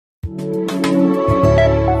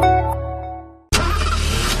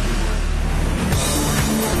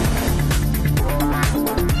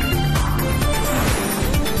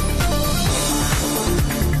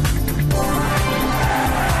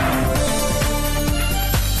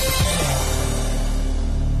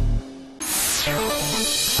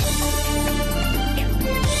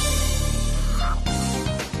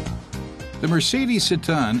Mercedes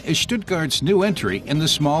Citan is Stuttgart's new entry in the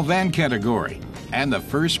small van category and the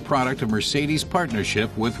first product of Mercedes'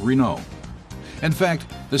 partnership with Renault. In fact,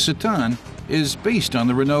 the Citan is based on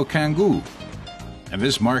the Renault Kangoo. In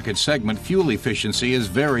this market segment, fuel efficiency is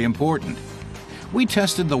very important. We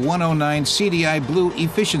tested the 109 CDI Blue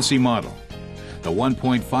efficiency model. The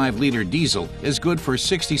 1.5-liter diesel is good for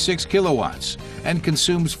 66 kilowatts and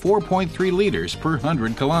consumes 4.3 liters per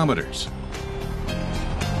 100 kilometers.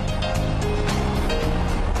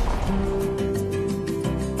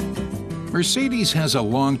 Mercedes has a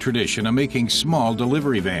long tradition of making small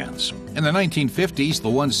delivery vans. In the 1950s, the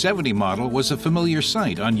 170 model was a familiar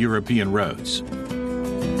sight on European roads.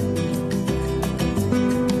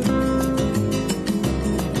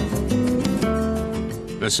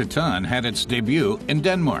 The Citan had its debut in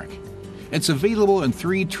Denmark. It's available in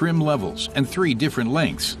 3 trim levels and 3 different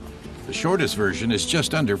lengths. The shortest version is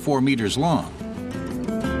just under 4 meters long.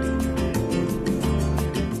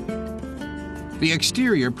 The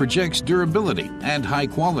exterior projects durability and high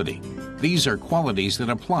quality. These are qualities that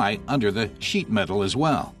apply under the sheet metal as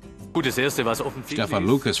well. Stefan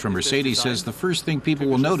Lucas from Mercedes says the first thing people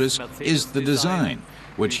will notice is the design,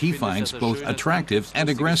 which he finds both attractive and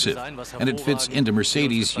aggressive, and it fits into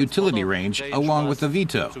Mercedes' utility range along with the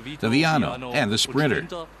Vito, the Viano, and the Sprinter.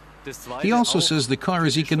 He also says the car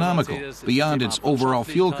is economical. Beyond its overall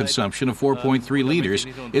fuel consumption of 4.3 liters,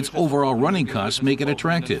 its overall running costs make it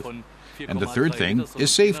attractive. And the third thing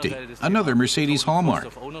is safety, another Mercedes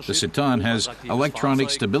hallmark. The Citan has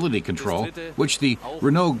electronic stability control, which the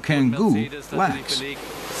Renault Kangoo lacks.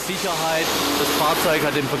 Sicherheit, das Fahrzeug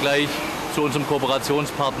hat im Vergleich zu unserem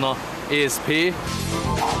Kooperationspartner ESP.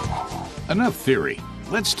 Enough theory.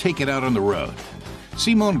 Let's take it out on the road.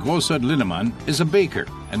 Simon Grossard-Linnemann is a baker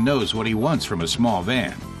and knows what he wants from a small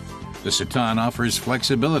van. The Citan offers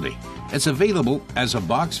flexibility. It's available as a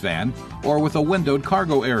box van or with a windowed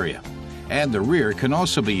cargo area. And the rear can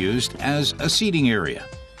also be used as a seating area.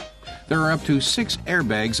 There are up to 6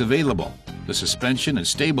 airbags available. The suspension and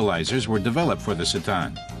stabilizers were developed for the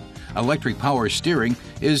Citan. Electric power steering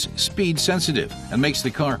is speed sensitive and makes the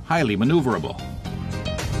car highly maneuverable.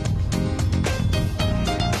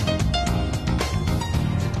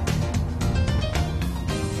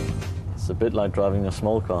 It's a bit like driving a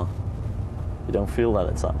small car. You don't feel that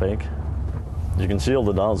it's that big. You can see all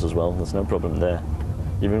the dials as well, there's no problem there.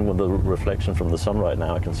 Even with the reflection from the sun right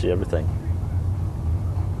now, I can see everything.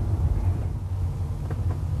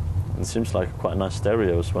 It seems like quite a nice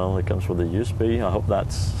stereo as well. It comes with a USB. I hope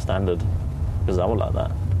that's standard, because I would like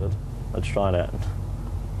that. But let's try that.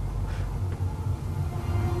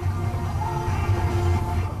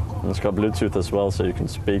 And it's got Bluetooth as well, so you can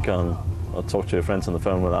speak on or talk to your friends on the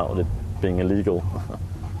phone without it being illegal.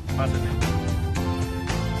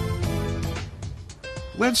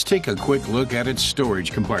 Let's take a quick look at its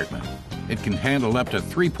storage compartment. It can handle up to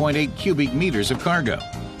 3.8 cubic meters of cargo.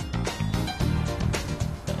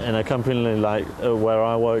 In a company like where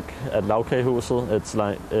I work at Laukehusel, it's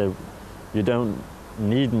like you don't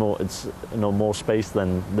need more. It's more space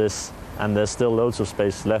than this, and there's still loads of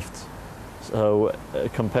space left. So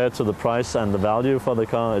compared to the price and the value for the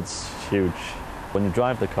car, it's huge. When you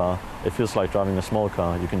drive the car, it feels like driving a small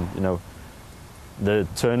car. You can, the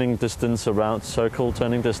turning distance around circle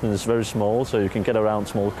turning distance is very small, so you can get around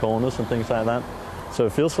small corners and things like that. So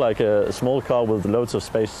it feels like a small car with loads of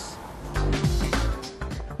space.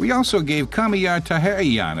 We also gave Kamiyar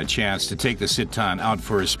Taherian a chance to take the Citan out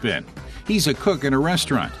for a spin. He's a cook in a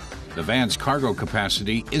restaurant. The van's cargo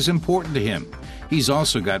capacity is important to him. He's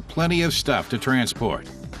also got plenty of stuff to transport.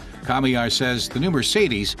 Kamiyar says the new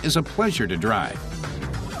Mercedes is a pleasure to drive.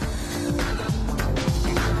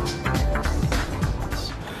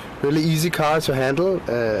 Really easy car to handle.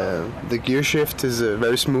 The gear shift is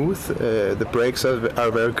very smooth. The brakes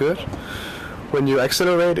are very good. When you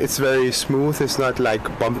accelerate, it's very smooth. It's not like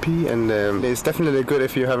bumpy, and it's definitely good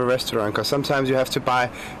if you have a restaurant, because sometimes you have to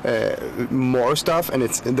buy more stuff, and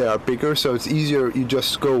they are bigger, so it's easier. You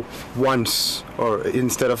just go once, or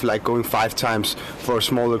instead of like going 5 times for a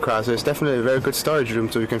smaller car. So it's definitely a very good storage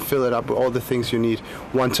room, so you can fill it up with all the things you need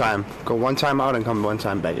one time. Go one time out and come one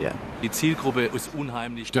time back again.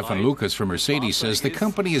 Stefan Lucas from Mercedes says the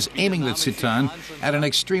company is aiming the Citan at an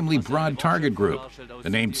extremely broad target group. The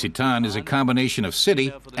name Citan is a combination of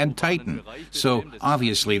city and Titan, so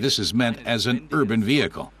obviously this is meant as an urban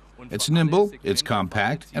vehicle. It's nimble, it's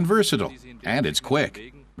compact and versatile, and it's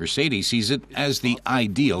quick. Mercedes sees it as the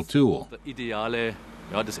ideal tool.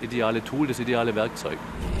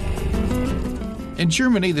 In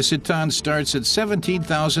Germany, the Citan starts at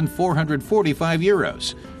 17,445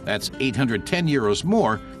 euros. That's 810 euros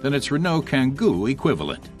more than its Renault Kangoo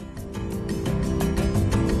equivalent.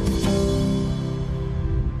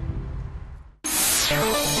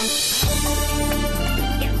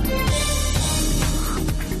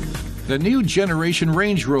 The new generation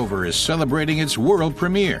Range Rover is celebrating its world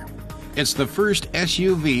premiere. It's the first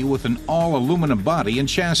SUV with an all-aluminum body and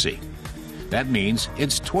chassis. That means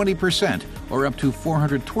it's 20% or up to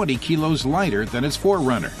 420 kilos lighter than its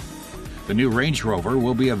forerunner. The new Range Rover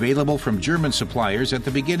will be available from German suppliers at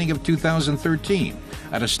the beginning of 2013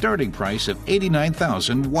 at a starting price of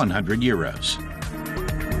 €89,100.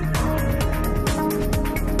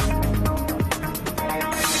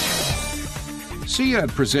 SEAT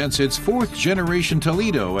presents its fourth-generation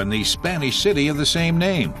Toledo in the Spanish city of the same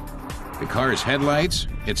name. The car's headlights,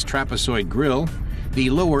 its trapezoid grille, the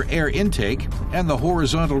lower air intake, and the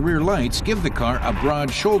horizontal rear lights give the car a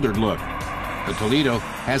broad-shouldered look. The Toledo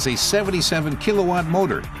has a 77-kilowatt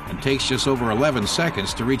motor and takes just over 11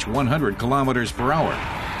 seconds to reach 100 kilometers per hour.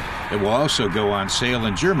 It will also go on sale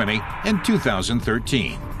in Germany in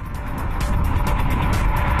 2013.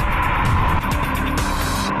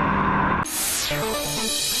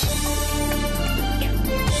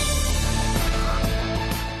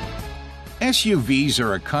 SUVs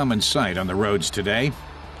are a common sight on the roads today.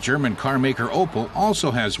 German carmaker Opel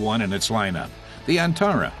also has one in its lineup, the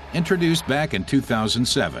Antara, introduced back in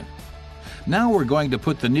 2007. Now we're going to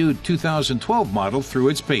put the new 2012 model through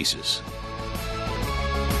its paces.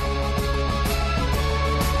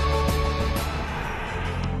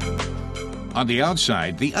 On the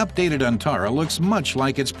outside, the updated Antara looks much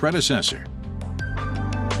like its predecessor.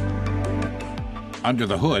 Under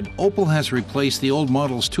the hood, Opel has replaced the old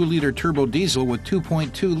model's 2-liter turbo diesel with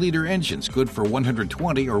 2.2-liter engines, good for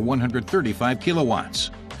 120 or 135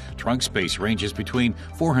 kilowatts. Trunk space ranges between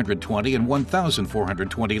 420 and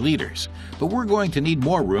 1,420 liters, but we're going to need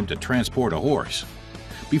more room to transport a horse.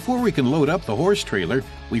 Before we can load up the horse trailer,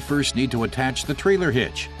 we first need to attach the trailer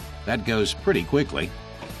hitch. That goes pretty quickly.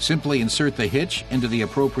 Simply insert the hitch into the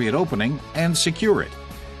appropriate opening and secure it.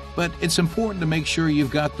 But it's important to make sure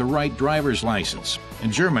you've got the right driver's license.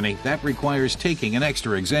 In Germany, that requires taking an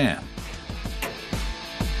extra exam.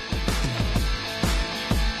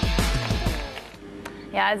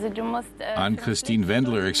 Ann-Christine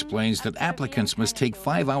Wendler explains that applicants must take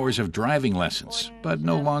 5 hours of driving lessons, but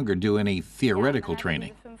no longer do any theoretical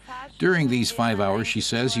training. During these 5 hours, she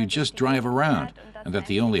says, you just drive around, and that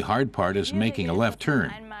the only hard part is making a left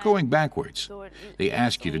turn, going backwards. They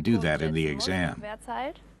ask you to do that in the exam.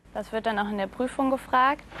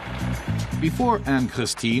 Before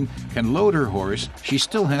Ann-Christine can load her horse, she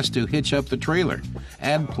still has to hitch up the trailer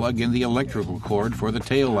and plug in the electrical cord for the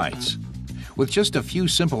tail lights. With just a few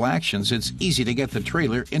simple actions, it's easy to get the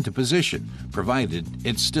trailer into position, provided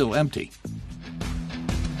it's still empty.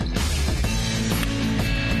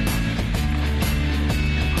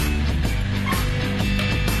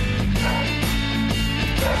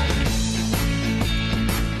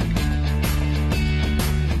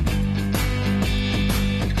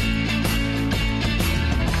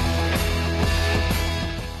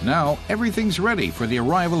 Now, everything's ready for the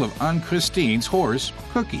arrival of Ann-Christine's horse,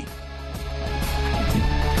 Cookie.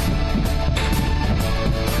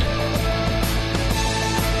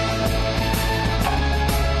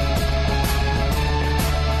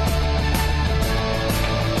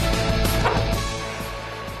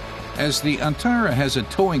 As the Antara has a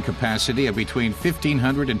towing capacity of between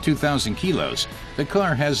 1,500 and 2,000 kilos, the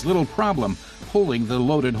car has little problem pulling the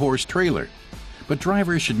loaded horse trailer. But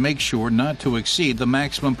drivers should make sure not to exceed the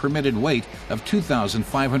maximum permitted weight of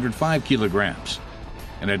 2,505 kilograms.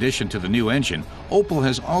 In addition to the new engine, Opel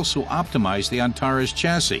has also optimized the Antara's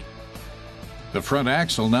chassis. The front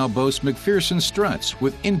axle now boasts McPherson struts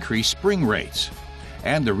with increased spring rates.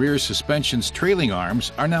 And the rear suspension's trailing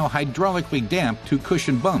arms are now hydraulically damped to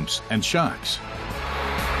cushion bumps and shocks.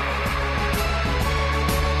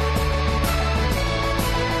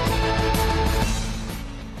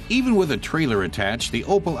 Even with a trailer attached, the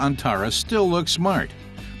Opel Antara still looks smart,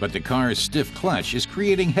 but the car's stiff clutch is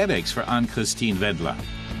creating headaches for Ann-Christine Wendler.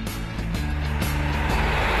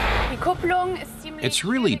 It's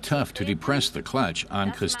really tough to depress the clutch,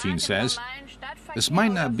 Ann-Christine says. This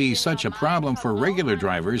might not be such a problem for regular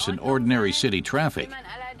drivers in ordinary city traffic,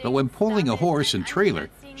 but when pulling a horse and trailer,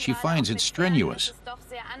 she finds it strenuous.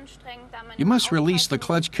 You must release the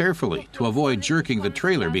clutch carefully to avoid jerking the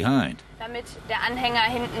trailer behind.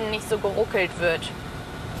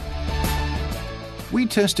 We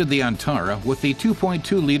tested the Antara with the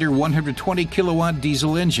 2.2-liter 120-kilowatt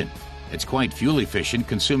diesel engine. It's quite fuel efficient,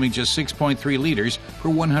 consuming just 6.3 liters per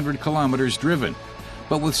 100 kilometers driven.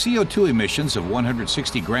 But with CO2 emissions of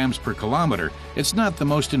 160 grams per kilometer, it's not the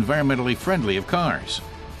most environmentally friendly of cars.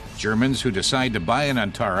 Germans who decide to buy an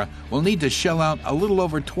Antara will need to shell out a little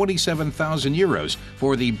over 27,000 euros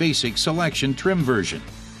for the basic selection trim version.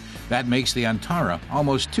 That makes the Antara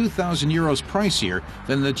almost 2,000 euros pricier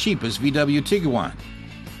than the cheapest VW Tiguan.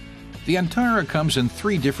 The Antara comes in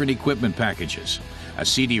 3 different equipment packages. A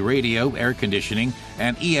CD radio, air conditioning,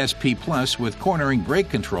 and ESP Plus with cornering brake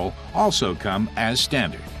control also come as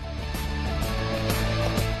standard.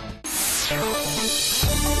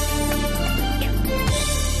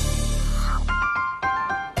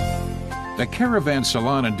 The Caravan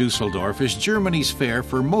Salon in Düsseldorf is Germany's fair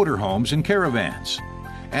for motorhomes and caravans.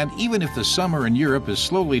 And even if the summer in Europe is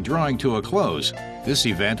slowly drawing to a close, this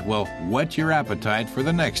event will whet your appetite for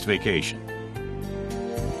the next vacation.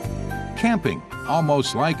 Camping,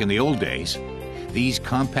 almost like in the old days, these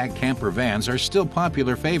compact camper vans are still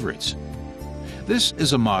popular favorites. This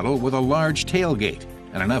is a model with a large tailgate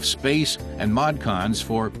and enough space and mod cons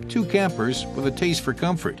for 2 campers with a taste for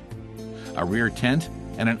comfort. A rear tent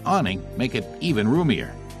and an awning make it even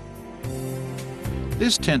roomier.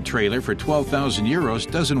 This tent trailer for 12,000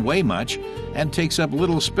 euros doesn't weigh much and takes up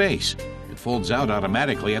little space. It folds out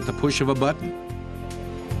automatically at the push of a button.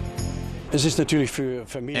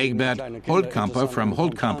 Egbert Holtkamper from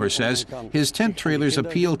Holtkamper says his tent trailers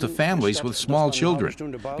appeal to families with small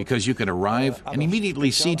children because you can arrive and immediately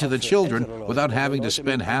see to the children without having to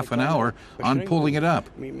spend half an hour on pulling it up.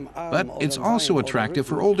 But it's also attractive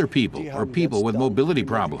for older people or people with mobility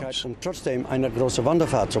problems.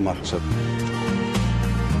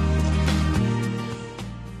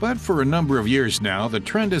 But for a number of years now, the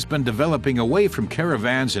trend has been developing away from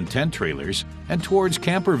caravans and tent trailers and towards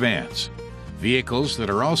camper vans. Vehicles that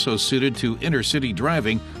are also suited to inner-city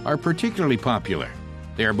driving are particularly popular.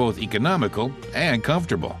 They are both economical and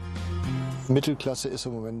comfortable.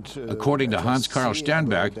 According to Hans-Karl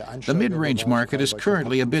Sternberg, the mid-range market is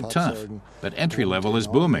currently a bit tough, but entry-level is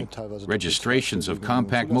booming. Registrations of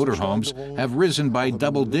compact motorhomes have risen by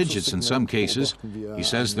double digits in some cases. He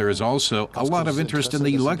says there is also a lot of interest in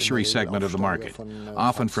the luxury segment of the market,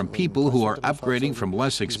 often from people who are upgrading from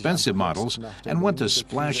less expensive models and want to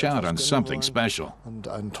splash out on something special.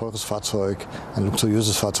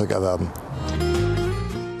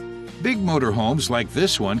 Big motorhomes like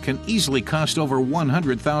this one can easily cost over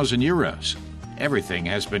 100,000 euros. Everything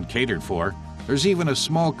has been catered for. There's even a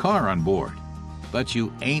small car on board. But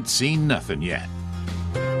you ain't seen nothing yet.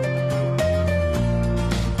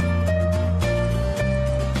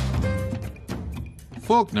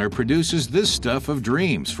 Faulkner produces this stuff of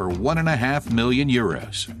dreams for 1.5 million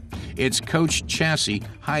euros. Its coach chassis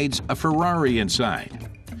hides a Ferrari inside,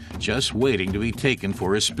 just waiting to be taken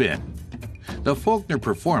for a spin. The Faulkner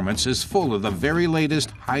Performance is full of the very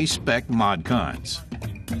latest high-spec mod cons.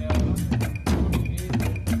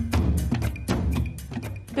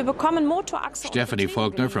 Stephanie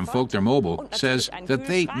Faulkner from Faulkner Mobile says that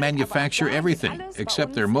they manufacture everything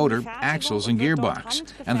except their motor, axles, and gearbox,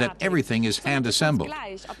 and that everything is hand-assembled,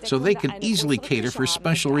 so they can easily cater for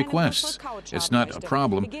special requests. It's not a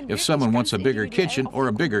problem if someone wants a bigger kitchen or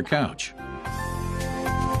a bigger couch.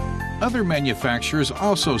 Other manufacturers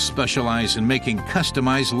also specialize in making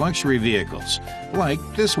customized luxury vehicles, like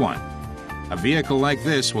this one. A vehicle like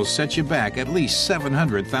this will set you back at least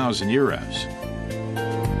 700,000 euros.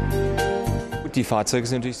 Michael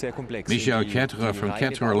Ketterer from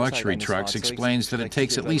Ketterer Luxury Trucks explains that it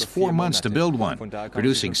takes at least 4 months to build one.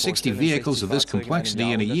 Producing 60 vehicles of this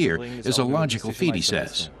complexity in a year is a logical feat, he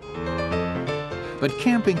says. But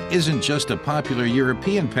camping isn't just a popular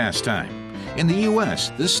European pastime. In the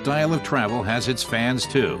U.S., this style of travel has its fans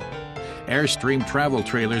too. Airstream travel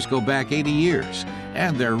trailers go back 80 years,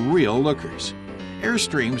 and they're real lookers.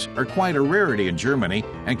 Airstreams are quite a rarity in Germany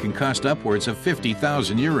and can cost upwards of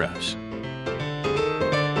 50,000 euros.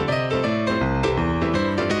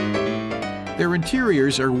 Their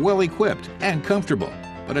interiors are well equipped and comfortable,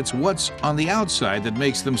 but it's what's on the outside that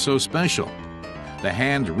makes them so special. The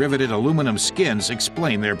hand-riveted aluminum skins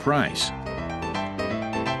explain their price.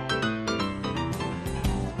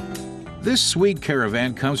 This sweet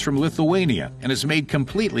caravan comes from Lithuania and is made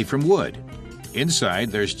completely from wood.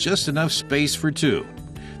 Inside, there's just enough space for 2.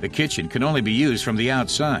 The kitchen can only be used from the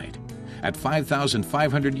outside. At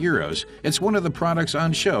 5,500 euros, it's one of the products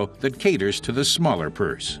on show that caters to the smaller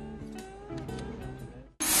purse.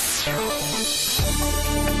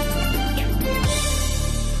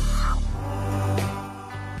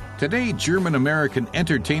 Today, German-American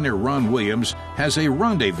entertainer Ron Williams has a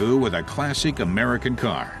rendezvous with a classic American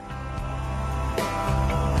car.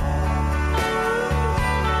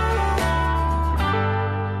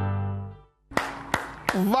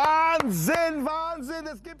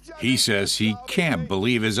 He says he can't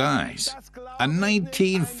believe his eyes. A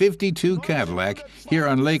 1952 Cadillac here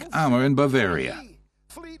on Lake Ammer in Bavaria.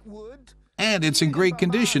 And it's in great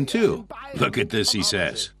condition, too. Look at this, he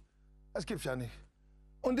says. Das gibt's ja nicht.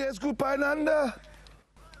 Und der ist gut beieinander.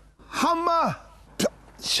 Hammer!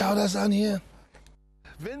 Schau das an hier.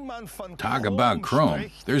 Talk about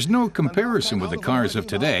chrome. There's no comparison with the cars of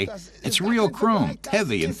today. It's real chrome,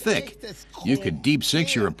 heavy and thick. You could deep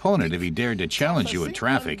six your opponent if he dared to challenge you in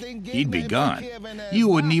traffic. He'd be gone. You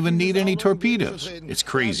wouldn't even need any torpedoes. It's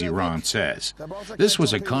crazy, Ron says. This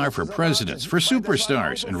was a car for presidents, for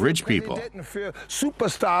superstars and rich people.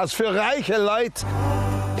 Superstars, für reiche Leute.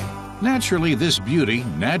 Naturally, this beauty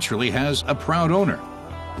naturally has a proud owner.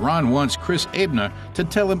 Ron wants Chris Ebner to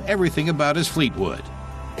tell him everything about his Fleetwood.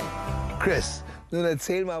 Chris, nun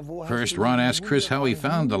erzähl mal, wo First, Ron asked Chris how he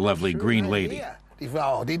found the lovely green lady. Die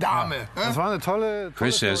Frau, die Dame.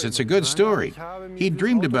 Chris says it's a good story. He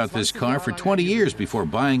dreamed about this car for 20 years before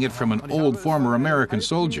buying it from an old former American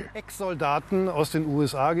soldier. A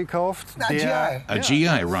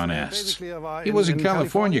GI, Ron asks. He was in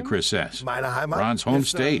California, Chris says. Ron's home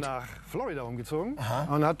state.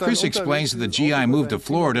 Chris explains that the GI moved to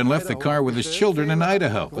Florida and left the car with his children in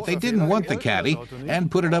Idaho, but they didn't want the Caddy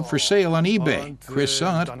and put it up for sale on eBay. Chris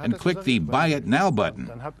saw it and clicked the Buy It Now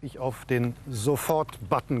button.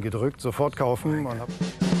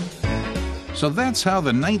 So that's how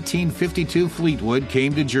the 1952 Fleetwood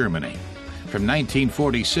came to Germany. From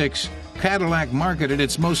 1946, Cadillac marketed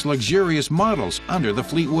its most luxurious models under the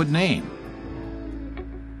Fleetwood name.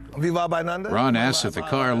 Ron asks if the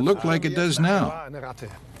car looked like it does now.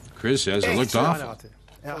 Chris says it looked awful.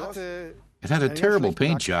 It had a terrible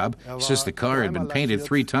paint job. He says the car had been painted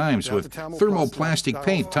 3 times with thermoplastic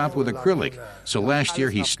paint topped with acrylic, so last year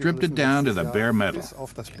he stripped it down to the bare metal.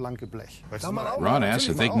 Ron asks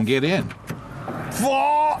if they can get in.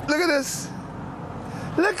 Whoa, look at this.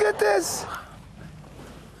 Look at this.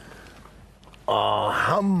 Oh,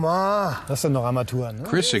 Hammer.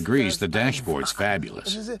 Chris agrees the dashboard's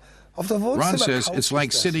fabulous. Ron says it's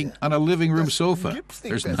like sitting on a living room sofa.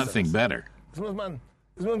 There's nothing better.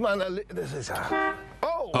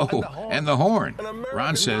 Oh, and the horn.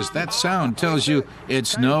 Ron says that sound tells you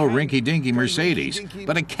it's no rinky-dinky Mercedes,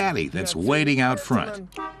 but a Caddy that's waiting out front.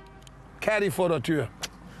 Caddy vor der Tür.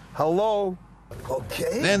 Hello.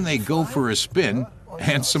 Okay. Then they go for a spin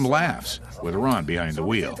and some laughs, with Ron behind the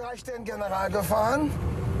wheel.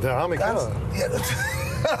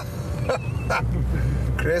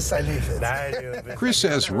 Chris, I leave it. Chris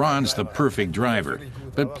says Ron's the perfect driver,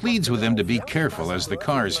 but pleads with him to be careful as the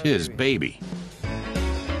car's his baby.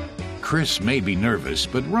 Chris may be nervous,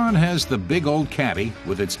 but Ron has the big old Caddy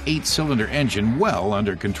with its 8-cylinder engine well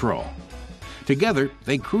under control. Together,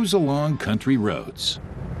 they cruise along country roads.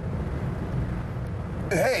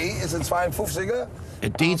 Hey, is it 52er?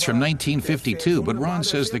 It dates from 1952, but Ron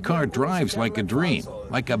says the car drives like a dream,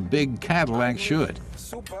 like a big Cadillac should.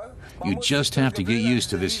 You just have to get used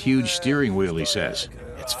to this huge steering wheel, he says.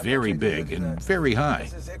 It's very big and very high,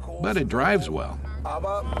 but it drives well.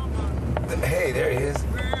 Hey, there he is.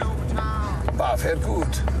 Fährt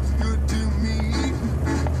gut.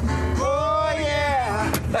 Oh,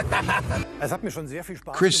 yeah!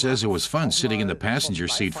 Chris says it was fun sitting in the passenger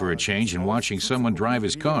seat for a change and watching someone drive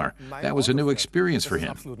his car. That was a new experience for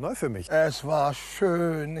him. Es war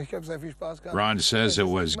schön. Ich habe sehr viel Spaß gehabt. Ron says it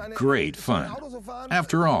was great fun.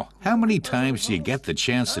 After all, how many times do you get the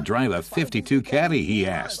chance to drive a 52 Caddy, he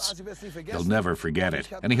asks. He'll never forget it,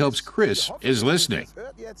 and he hopes Chris is listening.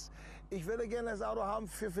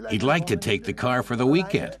 He'd like to take the car for the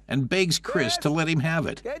weekend and begs Chris to let him have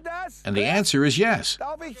it. And the answer is yes.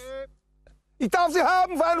 Ich darf sie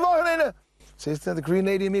haben für ein Wochenende. Says that the green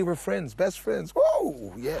lady and me were friends, best friends.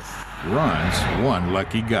 Whoa, yes. Ron's one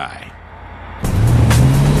lucky guy.